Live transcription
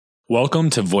Welcome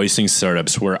to Voicing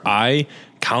Startups, where I,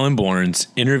 Colin Borns,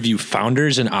 interview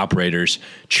founders and operators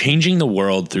changing the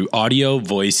world through audio,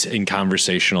 voice, and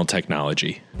conversational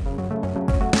technology.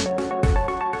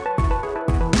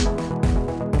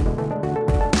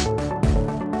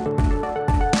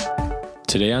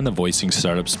 Today on the Voicing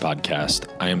Startups podcast,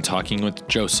 I am talking with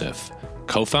Joseph,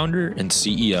 co-founder and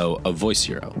CEO of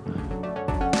VoiceHero.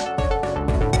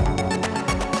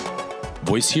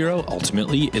 VoiceHero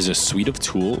ultimately is a suite of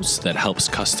tools that helps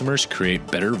customers create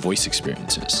better voice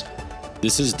experiences.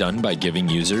 This is done by giving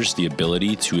users the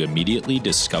ability to immediately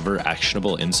discover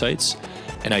actionable insights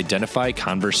and identify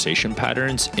conversation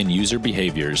patterns in user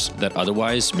behaviors that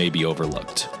otherwise may be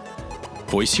overlooked.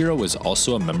 VoiceHero was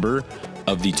also a member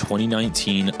of the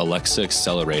 2019 Alexa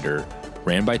Accelerator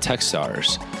ran by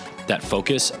Techstars that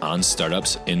focus on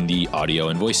startups in the audio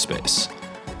and voice space.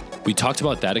 We talked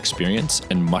about that experience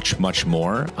and much, much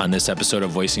more on this episode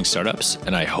of Voicing Startups,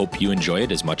 and I hope you enjoy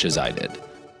it as much as I did.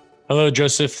 Hello,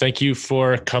 Joseph. Thank you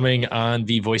for coming on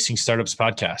the Voicing Startups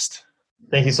podcast.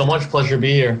 Thank you so much. Pleasure to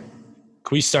be here.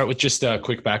 Can we start with just a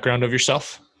quick background of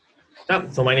yourself? Yep.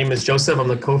 So my name is Joseph. I'm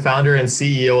the co-founder and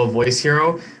CEO of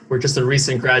VoiceHero. We're just a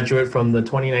recent graduate from the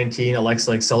 2019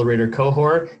 Alexa Accelerator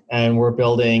cohort, and we're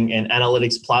building an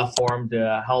analytics platform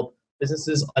to help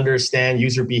businesses understand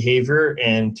user behavior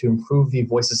and to improve the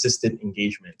voice assistant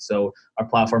engagement. So our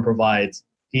platform provides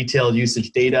detailed usage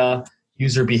data,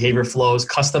 user behavior flows,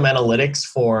 custom analytics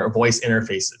for voice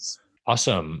interfaces.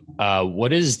 Awesome.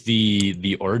 What is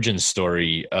the origin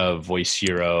story of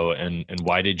VoiceHero and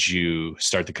why did you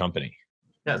start the company?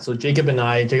 Yeah, so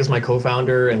Jacob's my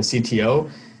co-founder and CTO.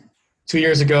 2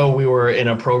 years ago, we were in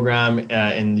a program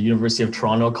in the University of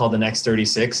Toronto called the Next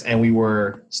 36, and we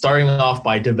were starting off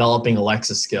by developing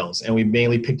Alexa skills. And we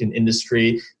mainly picked an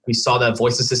industry. We saw that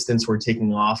voice assistants were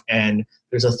taking off, and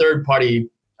there's a third-party,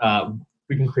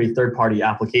 we can create third-party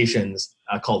applications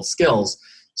called Skills.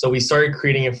 So we started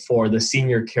creating it for the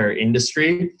senior care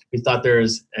industry. We thought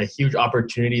there's a huge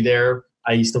opportunity there.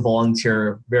 I used to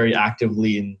volunteer very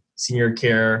actively in senior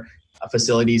care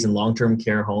facilities and long-term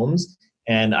care homes,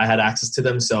 and I had access to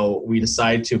them. So we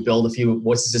decided to build a few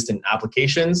voice assistant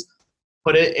applications,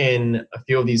 put it in a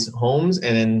few of these homes,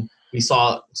 and then we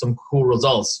saw some cool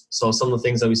results. So some of the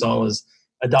things that we saw was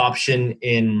adoption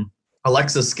in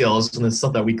Alexa skills and the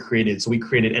stuff that we created. So we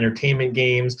created entertainment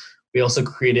games. We also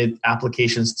created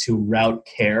applications to route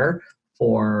care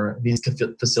for these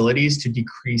facilities to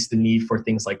decrease the need for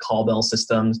things like call bell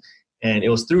systems. And it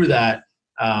was through that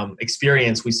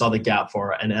experience we saw the gap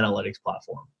for an analytics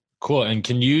platform. Cool. And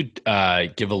can you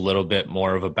give a little bit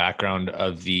more of a background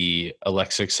of the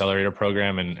Alexa Accelerator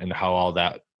program and how all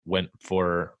that went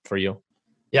for you?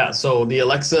 Yeah, so the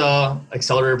Alexa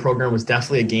Accelerator program was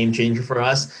definitely a game changer for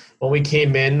us. When we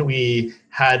came in, we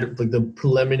had like the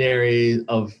preliminary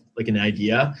of like an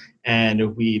idea,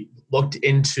 and we looked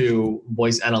into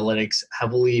voice analytics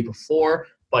heavily before,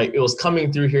 but it was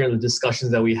coming through here in the discussions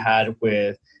that we had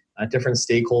with different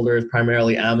stakeholders,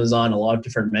 primarily Amazon, a lot of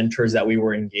different mentors that we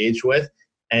were engaged with,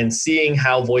 and seeing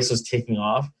how voice was taking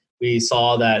off, we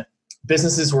saw that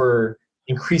businesses were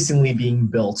increasingly being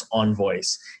built on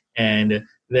voice. And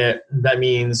that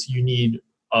means you need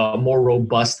a more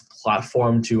robust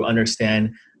platform to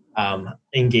understand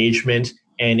engagement,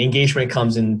 and engagement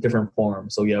comes in different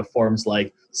forms. So you have forms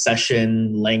like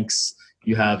session lengths,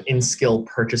 you have in-skill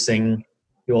purchasing.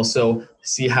 You also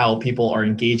see how people are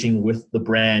engaging with the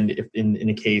brand if in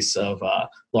the case of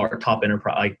top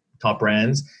enterprise, like top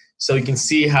brands. So you can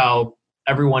see how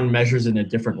everyone measures in a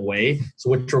different way, so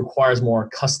which requires more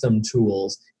custom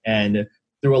tools. And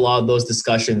through a lot of those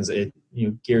discussions, it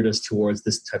geared us towards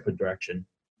this type of direction.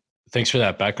 Thanks for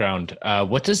that background.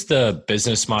 What does the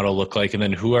business model look like, and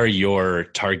then who are your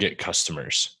target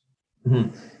customers?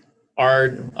 Mm-hmm. Our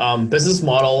business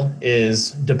model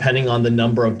is depending on the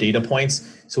number of data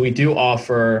points. So we do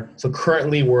offer, so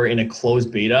currently we're in a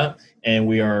closed beta, and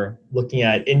we are looking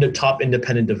at top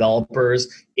independent developers,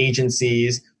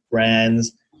 agencies,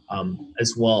 brands,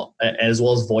 as well as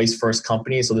voice first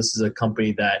companies. So this is a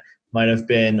company that might have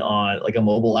been on like a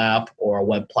mobile app or a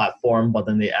web platform, but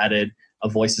then they added a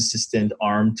voice assistant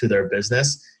arm to their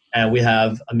business. And we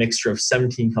have a mixture of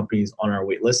 17 companies on our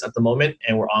wait list at the moment,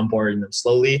 and we're onboarding them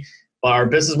slowly. But our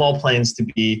business model plans to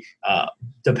be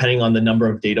depending on the number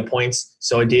of data points.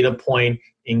 So a data point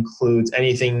includes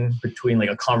anything between like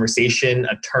a conversation,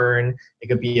 a turn. It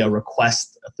could be a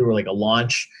request through like a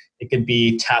launch. It could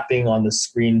be tapping on the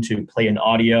screen to play an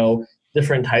audio,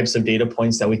 different types of data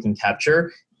points that we can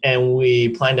capture. And we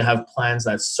plan to have plans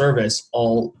that service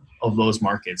all of those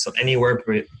markets. So anywhere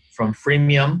from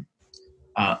freemium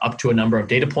up to a number of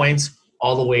data points,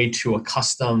 all the way to a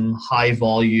custom high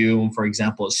volume, for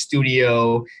example, a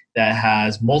studio that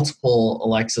has multiple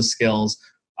Alexa skills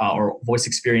or voice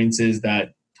experiences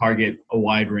that target a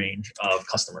wide range of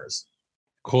customers.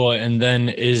 Cool. And then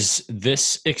is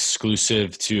this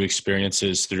exclusive to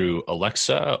experiences through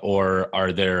Alexa, or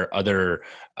are there other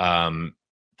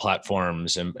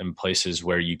platforms and places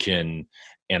where you can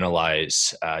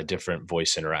analyze different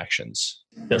voice interactions?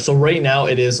 Yeah, so right now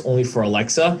it is only for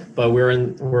Alexa, but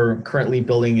we're currently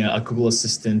building a Google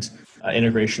Assistant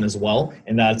integration as well,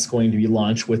 and that's going to be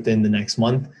launched within the next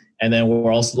month. And then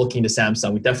we're also looking to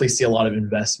Samsung. We definitely see a lot of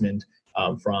investment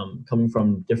coming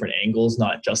from different angles,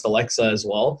 not just Alexa as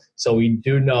well. So we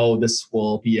do know this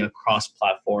will be a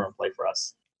cross-platform play for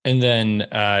us. And then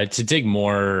to dig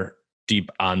more deep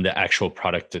on the actual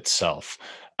product itself,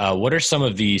 what are some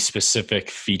of the specific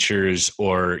features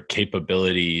or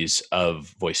capabilities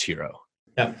of Voice Hero?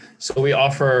 Yeah, so we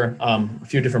offer a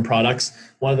few different products.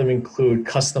 One of them include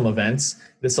custom events.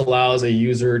 This allows a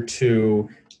user to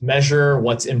measure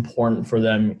what's important for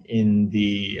them in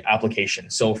the application.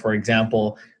 So for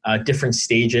example, different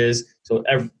stages. So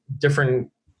different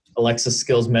Alexa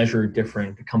skills measure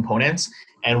different components.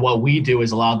 And what we do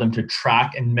is allow them to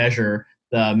track and measure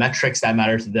the metrics that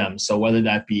matter to them. So whether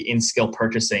that be in-skill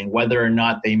purchasing, whether or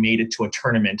not they made it to a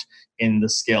tournament in the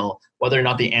skill, whether or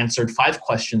not they answered 5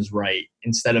 questions right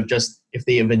instead of just if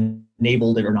they have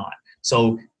enabled it or not.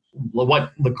 So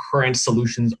what the current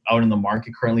solutions out in the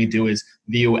market currently do is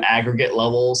view aggregate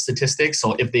level statistics.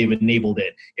 So if they've enabled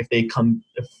it,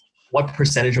 what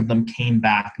percentage of them came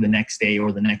back the next day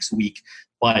or the next week.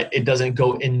 But it doesn't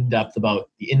go in depth about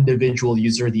the individual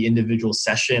user, the individual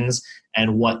sessions,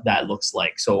 and what that looks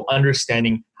like. So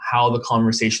understanding how the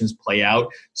conversations play out.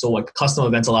 So what custom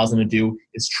events allows them to do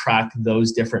is track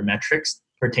those different metrics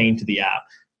pertaining to the app.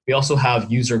 We also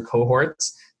have user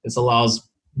cohorts. This allows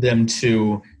them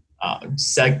to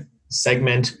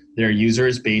segment their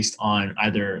users based on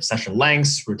either session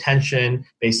lengths, retention,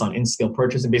 based on in-skill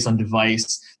purchase, and based on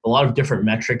device. A lot of different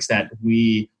metrics that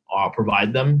we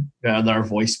provide them that are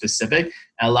voice specific,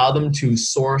 and allow them to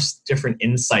source different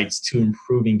insights to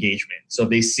improve engagement. So if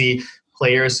they see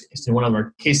players, in one of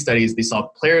our case studies, they saw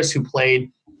players who played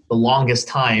the longest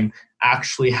time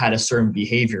actually had a certain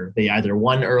behavior. They either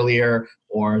won earlier,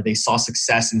 or they saw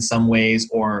success in some ways,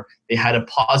 or they had a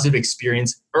positive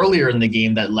experience earlier in the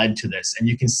game that led to this. And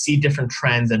you can see different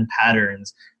trends and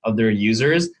patterns of their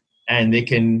users, and they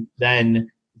can then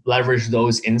leverage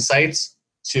those insights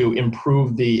to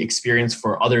improve the experience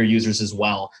for other users as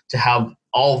well, to have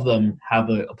all of them have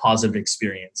a positive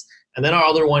experience. And then our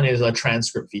other one is a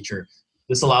transcript feature.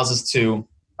 This allows us to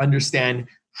understand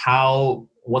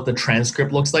what the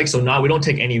transcript looks like. So we don't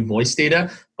take any voice data,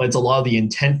 but it's a lot of the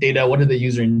intent data. What did the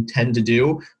user intend to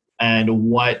do, and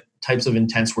what types of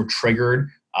intents were triggered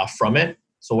from it?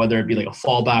 So whether it be like a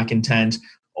fallback intent,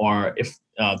 or if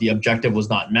the objective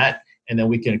was not met. And then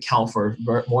we can account for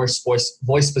more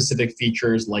voice-specific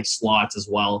features like slots as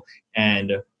well.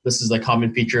 And this is a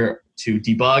common feature to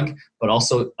debug, but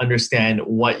also understand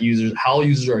how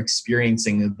users are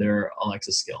experiencing their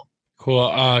Alexa skill.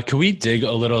 Cool. Can we dig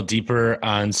a little deeper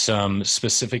on some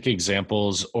specific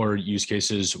examples or use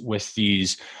cases with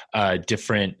these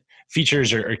different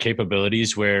features or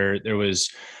capabilities where there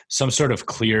was some sort of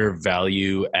clear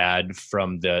value add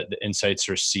from the insights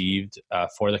received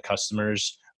for the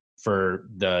customers, for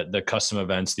the custom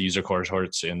events, the user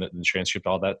cohorts, and the transcript,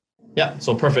 all that? Yeah,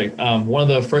 so perfect. One of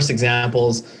the first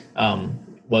examples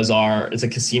it's a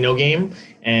casino game,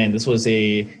 and this was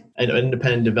an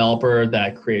independent developer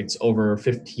that creates over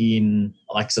 15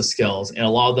 Alexa skills, and a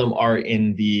lot of them are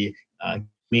in the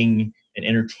gaming and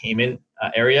entertainment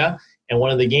area. And one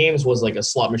of the games was like a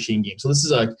slot machine game. So this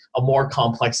is a more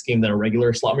complex game than a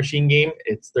regular slot machine game.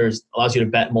 Allows you to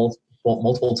bet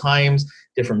multiple times,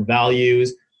 different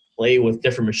values, play with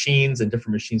different machines, and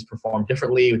different machines perform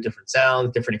differently with different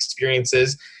sounds, different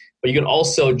experiences. But you can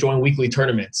also join weekly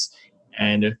tournaments,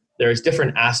 and there's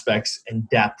different aspects and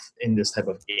depth in this type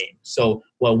of game. So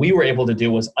what we were able to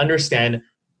do was understand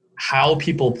how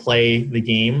people play the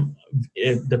game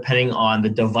depending on the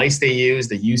device they use,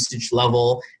 the usage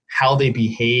level, how they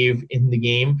behave in the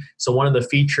game. So one of the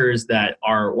features that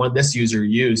this user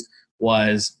used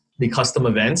was the custom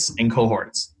events and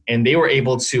cohorts. And they were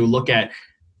able to look at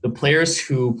the players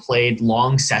who played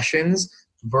long sessions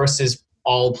versus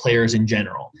all players in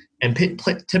general. And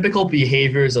typical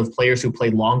behaviors of players who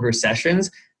played longer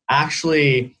sessions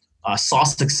actually saw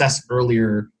success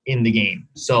earlier in the game.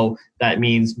 So that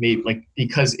means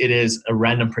because it is a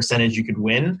random percentage you could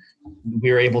win,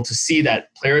 we were able to see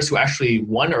that players who actually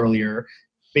won earlier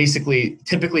basically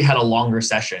typically had a longer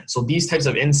session. So these types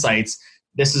of insights,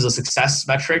 this is a success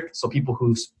metric. So people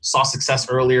who saw success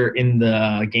earlier in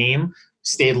the game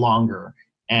stayed longer.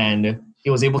 And he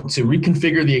was able to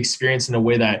reconfigure the experience in a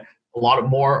way that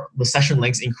the session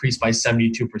lengths increased by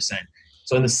 72%.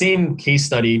 So in the same case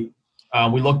study,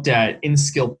 we looked at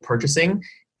in-skill purchasing,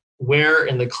 where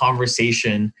in the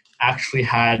conversation actually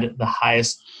had the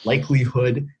highest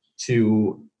likelihood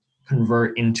to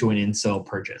convert into an in-skill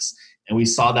purchase. And we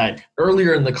saw that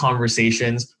earlier in the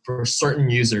conversations for certain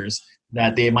users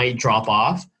that they might drop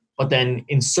off, but then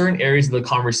in certain areas of the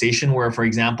conversation where, for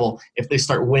example, if they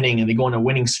start winning and they go on a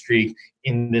winning streak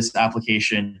in this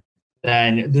application,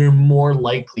 then they're more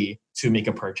likely to make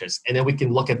a purchase. And then we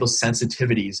can look at those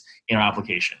sensitivities in our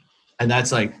application. And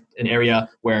that's like an area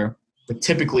where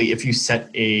typically if you set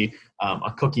a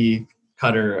cookie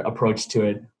cutter approach to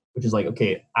it, which is like,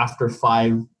 okay, after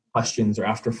 5 questions or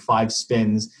after 5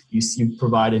 spins, you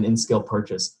provide an in-skill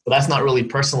purchase. But that's not really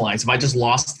personalized. If I just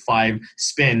lost 5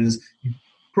 spins,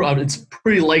 it's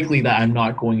pretty likely that I'm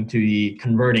not going to be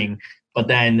converting. But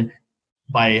then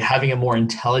by having a more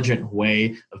intelligent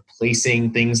way of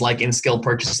placing things like in-skill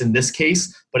purchase in this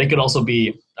case, but it could also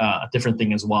be a different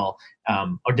thing as well,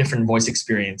 or different voice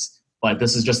experience. But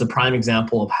this is just a prime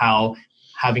example of how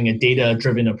having a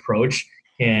data-driven approach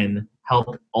can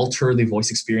help alter the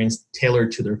voice experience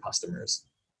tailored to their customers.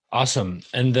 Awesome.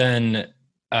 And then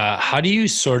how do you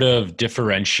sort of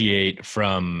differentiate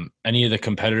from any of the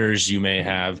competitors you may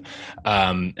have?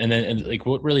 And like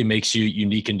what really makes you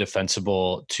unique and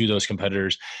defensible to those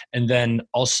competitors? And then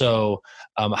also,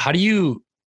 how do you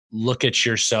look at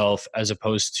yourself as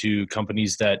opposed to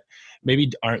companies that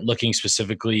maybe aren't looking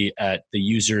specifically at the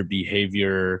user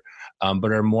behavior,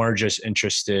 but are more just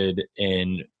interested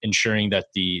in ensuring that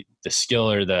the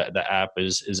skill or the app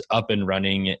is up and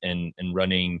running and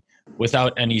running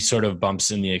without any sort of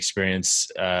bumps in the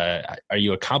experience? Are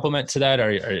you a complement to that?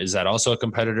 Or is that also a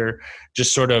competitor?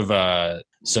 Just sort of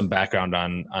some background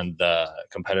on the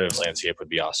competitive landscape would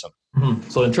be awesome. Mm-hmm.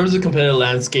 So in terms of competitive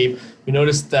landscape, we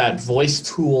noticed that voice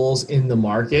tools in the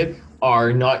market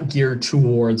are not geared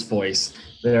towards voice.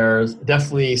 There's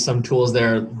definitely some tools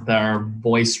there that are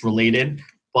voice related,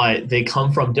 but they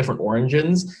come from different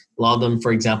origins. A lot of them,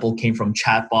 for example, came from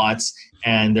chatbots,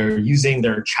 and they're using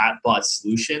their chatbot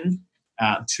solution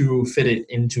to fit it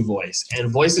into voice. And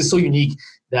voice is so unique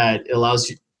that it allows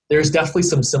you, there's definitely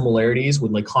some similarities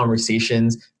with like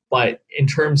conversations, but in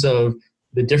terms of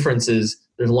the differences,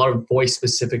 there's a lot of voice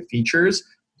specific features,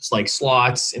 just like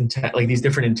slots, intent, like these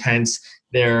different intents,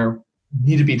 they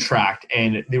need to be tracked,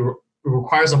 and it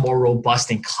requires a more robust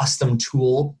and custom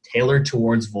tool tailored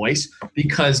towards voice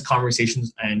because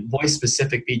conversations and voice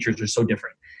specific features are so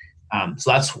different.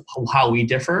 So that's how we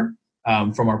differ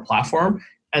from our platform.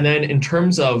 And then in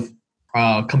terms of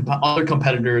other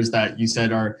competitors that you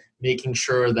said are making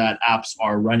sure that apps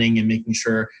are running and making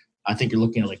sure, I think you're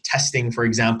looking at like testing, for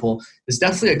example, it's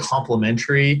definitely a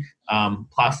complementary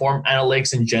platform.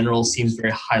 Analytics in general seems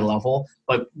very high level,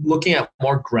 but looking at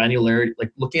more granular,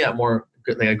 like looking at more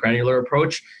like a granular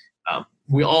approach,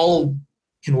 we all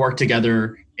can work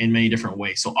together in many different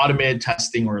ways. So automated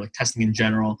testing or like testing in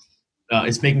general,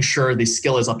 it's making sure the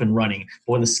skill is up and running.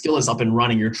 But when the skill is up and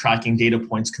running, you're tracking data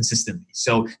points consistently.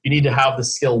 So you need to have the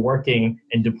skill working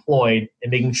and deployed and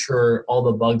making sure all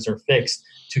the bugs are fixed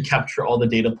to capture all the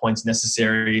data points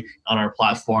necessary on our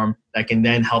platform that can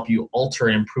then help you alter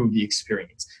and improve the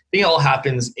experience. I think it all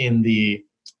happens in the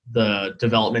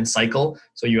development cycle.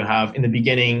 So you have in the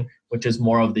beginning, which is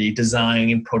more of the design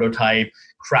and prototype,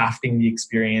 crafting the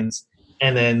experience.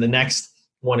 And then the next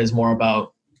one is more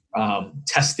about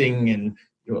testing and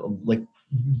like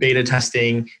beta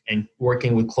testing and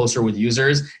working closer with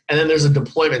users. And then there's a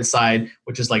deployment side,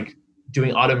 which is like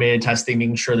doing automated testing,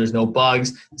 making sure there's no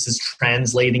bugs. This is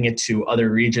translating it to other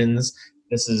regions.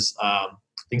 This is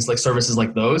things like services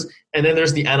like those. And then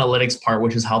there's the analytics part,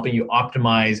 which is helping you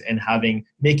optimize and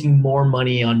making more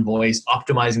money on voice,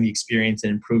 optimizing the experience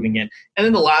and improving it. And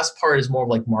then the last part is more of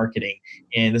like marketing.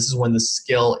 And this is when the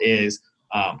skill is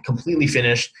completely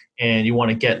finished and you want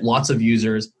to get lots of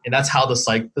users. And that's how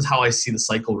that's how I see the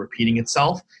cycle repeating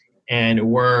itself.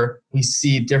 And where we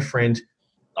see different,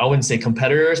 I wouldn't say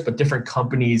competitors, but different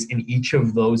companies in each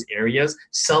of those areas,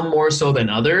 some more so than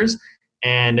others.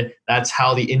 And that's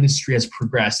how the industry has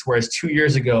progressed. Whereas 2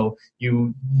 years ago,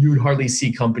 you'd hardly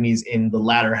see companies in the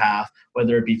latter half,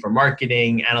 whether it be for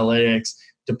marketing, analytics,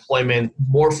 deployment,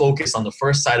 more focused on the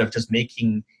first side of just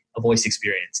making a voice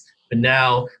experience. But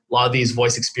now a lot of these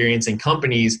voice experiencing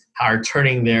companies are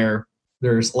turning their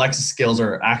there's Alexa skills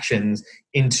or actions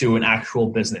into an actual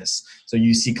business. So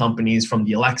you see companies from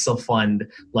the Alexa fund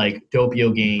like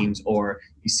Doppio Games, or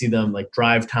you see them like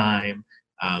Drive Time.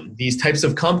 These types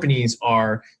of companies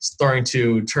are starting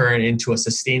to turn into a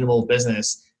sustainable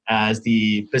business as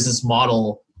the business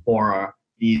model for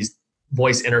these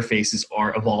voice interfaces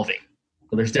are evolving.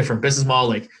 So there's different business model,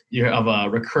 like you have a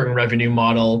recurring revenue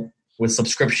model with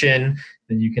subscription,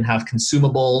 then you can have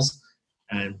consumables,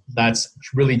 and that's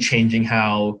really changing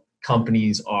how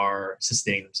companies are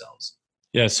sustaining themselves.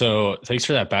 Yeah, so thanks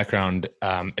for that background.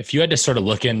 If you had to sort of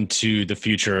look into the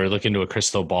future, look into a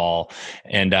crystal ball,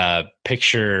 and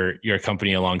picture your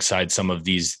company alongside some of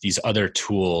these other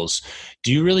tools,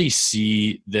 do you really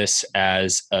see this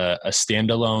as a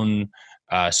standalone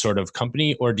sort of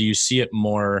company, or do you see it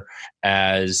more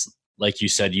as, like you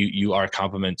said, you are a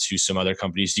complement to some other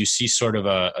companies? Do you see sort of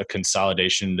a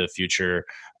consolidation in the future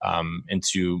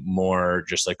into more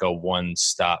just like a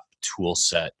one-stop tool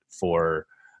set for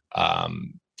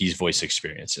these voice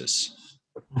experiences?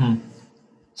 Mm-hmm.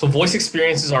 So voice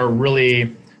experiences are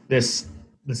really this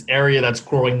area that's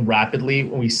growing rapidly.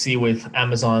 We see with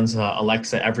Amazon's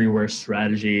Alexa Everywhere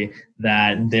strategy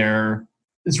that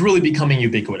it's really becoming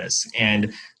ubiquitous,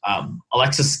 and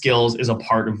Alexa skills is a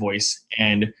part of voice.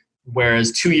 And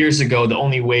whereas 2 years ago, the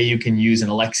only way you can use an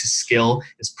Alexa skill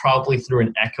is probably through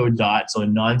an Echo Dot, so a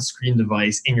non-screen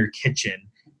device in your kitchen,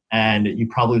 and you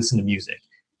probably listen to music.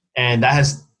 And that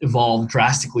has evolved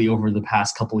drastically over the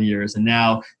past couple of years. And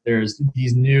now there's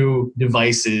these new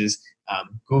devices,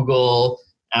 Google,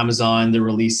 Amazon, they're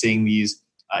releasing these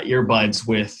earbuds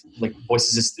with like voice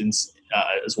assistants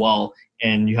as well.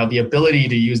 And you have the ability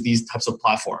to use these types of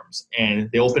platforms. And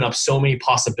they open up so many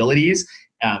possibilities,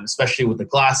 especially with the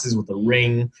glasses, with the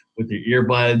Ring, with the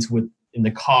earbuds, in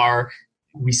the car.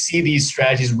 We see these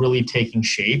strategies really taking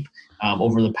shape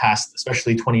over the past,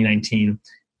 especially 2019.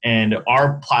 And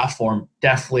our platform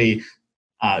definitely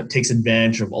takes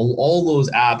advantage of all those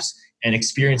apps and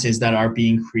experiences that are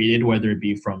being created, whether it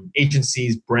be from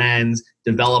agencies, brands,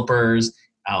 developers,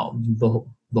 the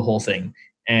whole thing.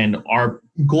 And our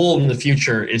goal in the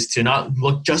future is to not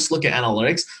just look at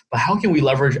analytics, but how can we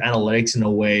leverage analytics in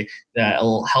a way that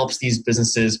helps these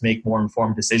businesses make more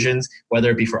informed decisions,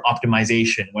 whether it be for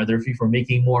optimization, whether it be for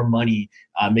making more money,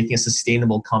 making a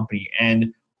sustainable company.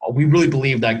 And we really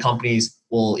believe that companies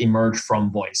will emerge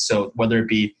from voice. So whether it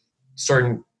be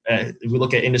certain, if we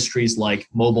look at industries like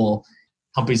mobile,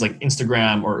 companies like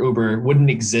Instagram or Uber wouldn't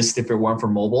exist if it weren't for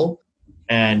mobile.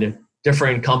 And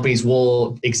different companies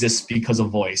will exist because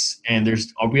of voice. And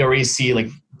we already see, like,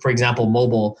 for example,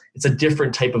 mobile, it's a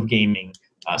different type of gaming.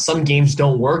 Some games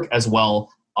don't work as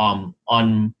well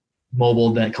on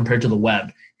mobile compared to the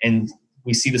web. And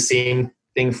we see the same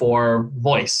thing for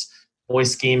voice.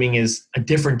 Voice gaming is a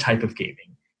different type of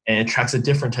gaming, and it attracts a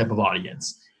different type of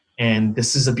audience. And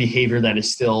this is a behavior that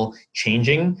is still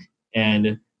changing.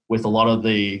 And with a lot of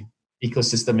the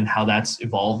ecosystem and how that's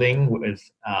evolving with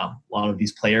a lot of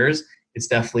these players, it's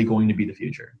definitely going to be the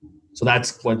future. So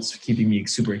that's what's keeping me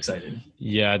super excited.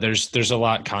 Yeah, there's a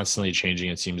lot constantly changing,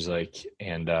 it seems like,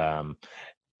 and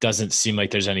doesn't seem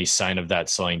like there's any sign of that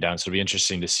slowing down. So it'll be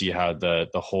interesting to see how the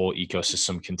whole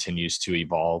ecosystem continues to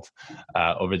evolve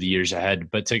over the years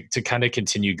ahead. But to kind of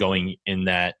continue going in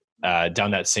that down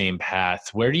that same path,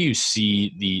 where do you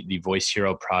see the Voice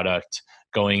Hero product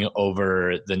going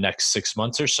over the next 6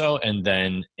 months or so, and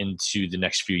then into the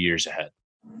next few years ahead?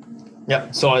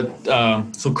 Yeah. So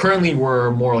currently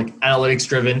we're more like analytics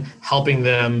driven, helping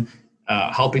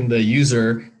the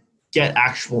user get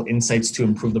actual insights to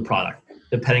improve the product,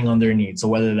 depending on their needs. So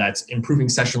whether that's improving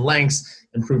session lengths,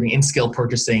 improving in-scale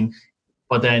purchasing,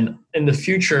 but then in the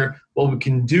future, what we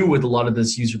can do with a lot of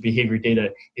this user behavior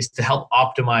data is to help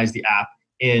optimize the app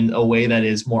in a way that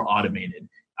is more automated.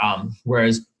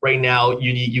 Whereas right now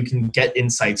you can get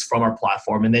insights from our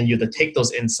platform, and then you have to take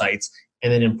those insights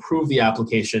and then improve the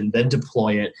application, then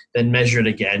deploy it, then measure it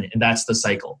again, and that's the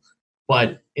cycle.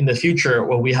 But in the future,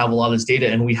 when we have a lot of this data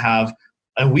and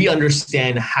we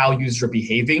understand how users are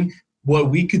behaving,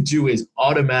 what we could do is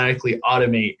automatically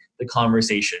automate the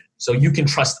conversation. So you can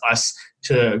trust us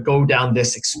to go down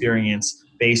this experience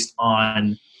based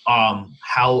on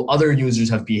how other users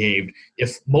have behaved.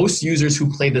 If most users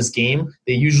who play this game,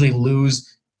 they usually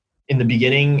lose in the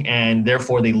beginning and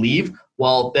therefore they leave,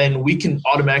 well, then we can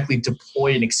automatically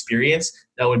deploy an experience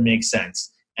that would make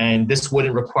sense. And this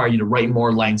wouldn't require you to write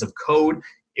more lines of code.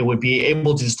 It would be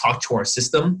able to just talk to our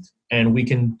system, and we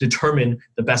can determine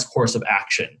the best course of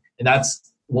action. And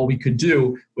that's what we could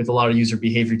do with a lot of user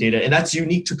behavior data. And that's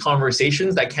unique to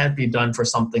conversations that can't be done for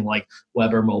something like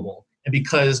web or mobile. And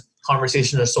because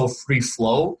conversations are so free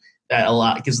flow,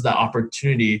 that gives that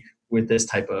opportunity with this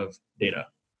type of data.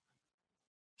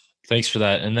 Thanks for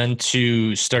that. And then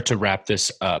to start to wrap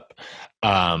this up,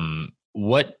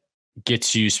 what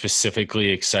gets you specifically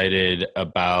excited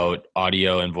about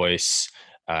audio and voice,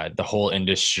 the whole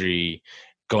industry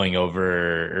going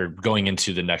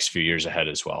into the next few years ahead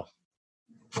as well?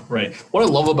 Right. What I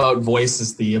love about voice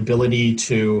is the ability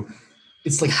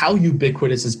it's like how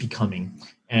ubiquitous it's becoming.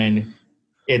 And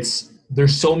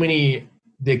there's so many,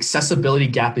 the accessibility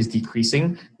gap is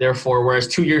decreasing. Therefore, whereas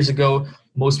 2 years ago,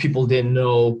 most people didn't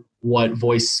know what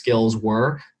voice skills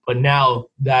were, but now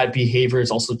that behavior is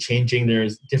also changing.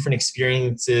 There's different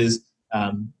experiences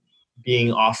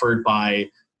being offered by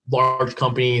large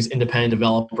companies, independent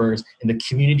developers, and the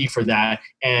community for that.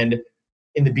 And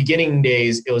in the beginning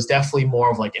days, it was definitely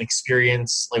more of like an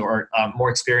experience, or more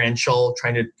experiential,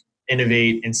 trying to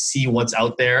innovate and see what's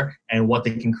out there and what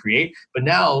they can create. But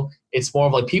now it's more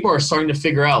of like people are starting to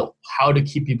figure out how to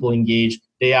keep people engaged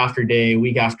day after day,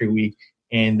 week after week.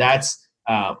 And that's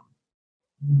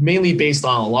mainly based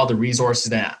on a lot of the resources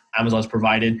that Amazon's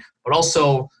provided, but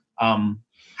also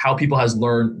how people have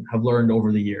learned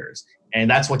over the years. And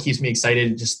that's what keeps me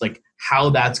excited, just like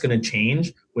how that's going to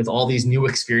change with all these new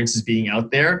experiences being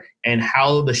out there, and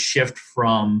how the shift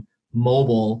from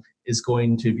mobile is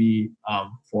going to be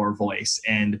for voice.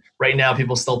 And right now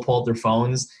people still pull out their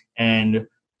phones and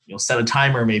set a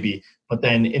timer maybe, but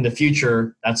then in the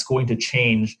future that's going to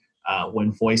change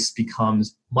when voice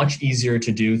becomes much easier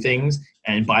to do things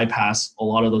and bypass a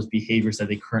lot of those behaviors that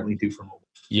they currently do for mobile.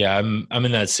 Yeah, I'm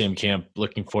in that same camp.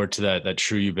 Looking forward to that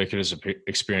true ubiquitous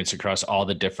experience across all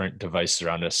the different devices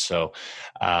around us. So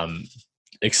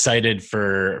excited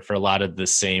for a lot of the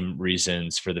same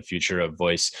reasons for the future of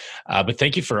voice. But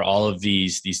thank you for all of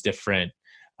these different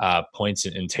points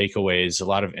and takeaways. A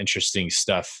lot of interesting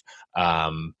stuff,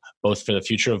 both for the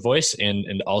future of voice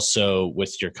and also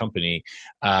with your company.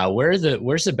 Where's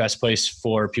the best place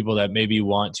for people that maybe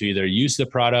want to either use the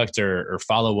product or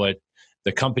follow what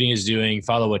the company is doing,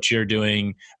 follow what you're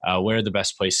doing? Where are the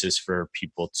best places for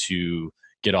people to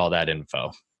get all that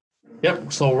info?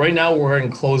 Yep. So right now we're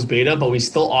in closed beta, but we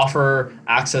still offer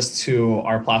access to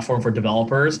our platform for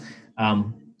developers.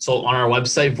 So on our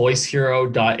website,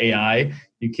 voicehero.ai,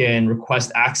 you can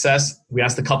request access. We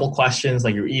asked a couple questions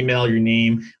like your email, your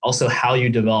name, also how you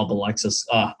develop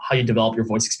how you develop your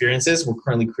voice experiences. We're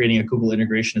currently creating a Google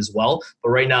integration as well, but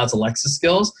right now it's Alexa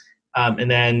skills. And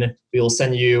then we will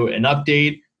send you an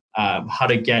update, how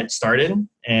to get started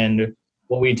and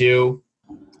what we do.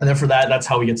 And then for that's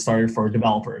how we get started for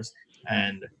developers.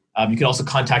 And you can also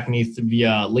contact me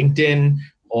via LinkedIn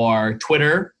or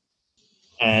Twitter.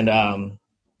 And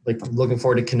looking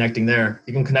forward to connecting there.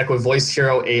 You can connect with Voice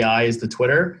Hero AI is the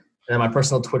Twitter. And then my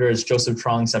personal Twitter is Joseph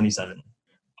Trong77.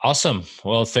 Awesome.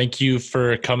 Well, thank you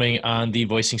for coming on the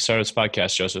Voicing Startups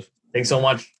podcast, Joseph. Thanks so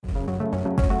much.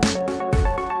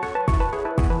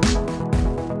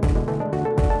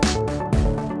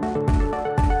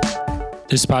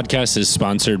 This podcast is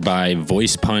sponsored by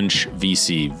VoicePunch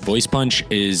VC.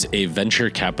 VoicePunch is a venture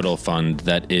capital fund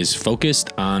that is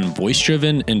focused on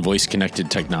voice-driven and voice-connected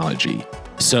technology.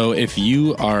 So if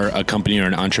you are a company or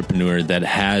an entrepreneur that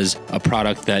has a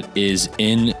product that is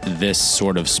in this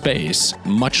sort of space,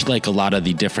 much like a lot of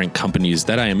the different companies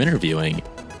that I am interviewing,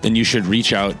 then you should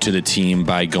reach out to the team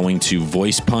by going to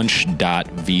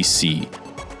voicepunch.vc.